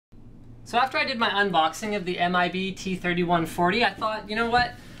So after I did my unboxing of the MIB T3140, I thought, you know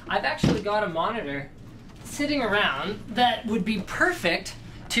what? I've actually got a monitor sitting around that would be perfect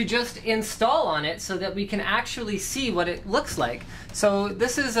to just install on it so that we can actually see what it looks like. So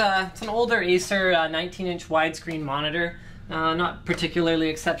this is it's an older Acer 19-inch widescreen monitor. Not particularly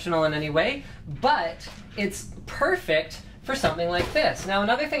exceptional in any way, but it's perfect for something like this. Now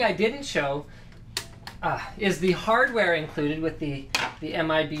another thing I didn't show is the hardware included with the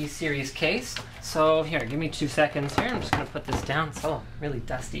MIB series case. So here, give me 2 seconds here. I'm just gonna put this down. It's all really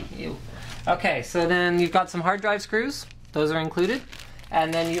dusty. Ew. Okay, so then you've got some hard drive screws. Those are included.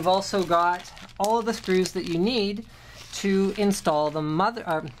 And then you've also got all of the screws that you need to install the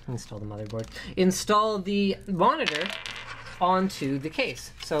install the monitor onto the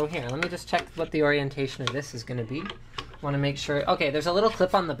case. So here, let me just check what the orientation of this is gonna be. Want to make sure, okay, there's a little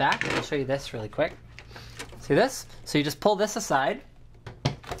clip on the back. I'll show you this really quick. See this? So you just pull this aside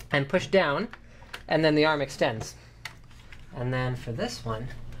and push down, and then the arm extends. And then for this one,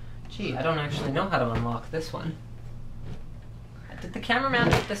 gee, I don't actually know how to unlock this one. Did the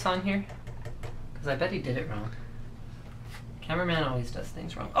cameraman put this on here? Because I bet he did it wrong. Cameraman always does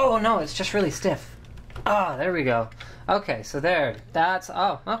things wrong. Oh no, it's just really stiff. Ah, there we go. Okay, so there, that's,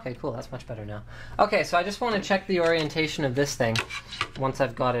 oh, okay, cool, that's much better now. Okay, so I just want to check the orientation of this thing once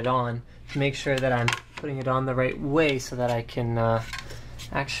I've got it on to make sure that I'm putting it on the right way so that I can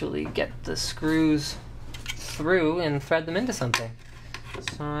actually get the screws through and thread them into something.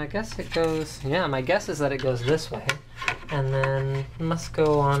 So I guess it goes, yeah, my guess is that it goes this way, and then it must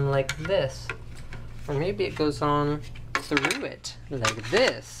go on like this. Or maybe it goes on through it, like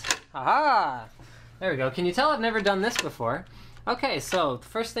this. Aha! There we go. Can you tell I've never done this before? Okay, so the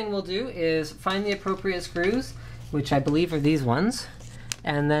first thing we'll do is find the appropriate screws, which I believe are these ones,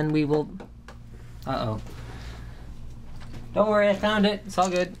 and then we will... Uh-oh. Don't worry, I found it. It's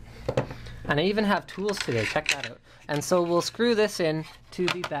all good. And I even have tools today. Check that out. And so we'll screw this in to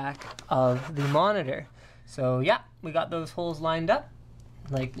the back of the monitor. So yeah, we got those holes lined up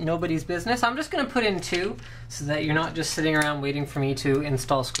like nobody's business. I'm just going to put in 2 so that you're not just sitting around waiting for me to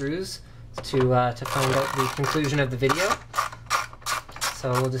install screws to find out the conclusion of the video.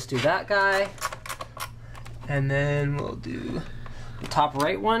 So we'll just do that guy, and then we'll do the top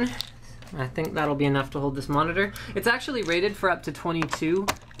right one. I think that'll be enough to hold this monitor. It's actually rated for up to 22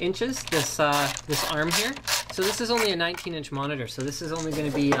 inches, this arm here. So this is only a 19-inch monitor, so this is only going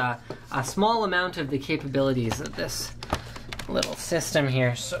to be a small amount of the capabilities of this little system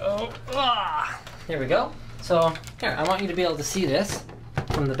here. So, here we go. So, here, I want you to be able to see this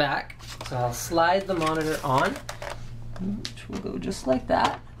from the back. So I'll slide the monitor on, which will go just like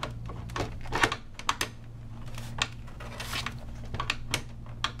that.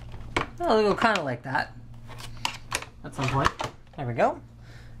 Oh, it'll go kind of like that at some point. There we go.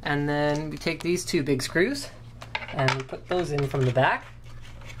 And then we take these 2 big screws and we put those in from the back.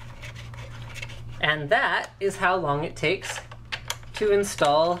 And that is how long it takes to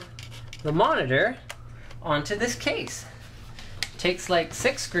install the monitor onto this case. Takes like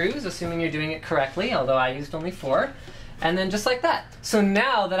 6 screws, assuming you're doing it correctly, although I used only 4, and then just like that. So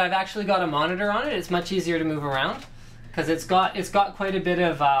now that I've actually got a monitor on it, it's much easier to move around because it's got quite a bit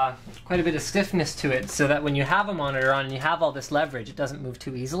of stiffness to it, so that when you have a monitor on and you have all this leverage, it doesn't move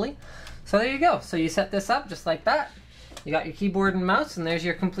too easily. So there you go. So you set this up just like that. You got your keyboard and mouse, and there's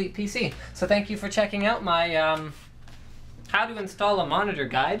your complete PC. So thank you for checking out my how to install a monitor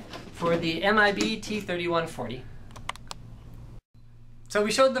guide for the MIB T3140. So we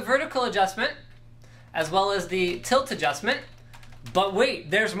showed the vertical adjustment as well as the tilt adjustment, but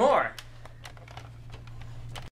wait, there's more.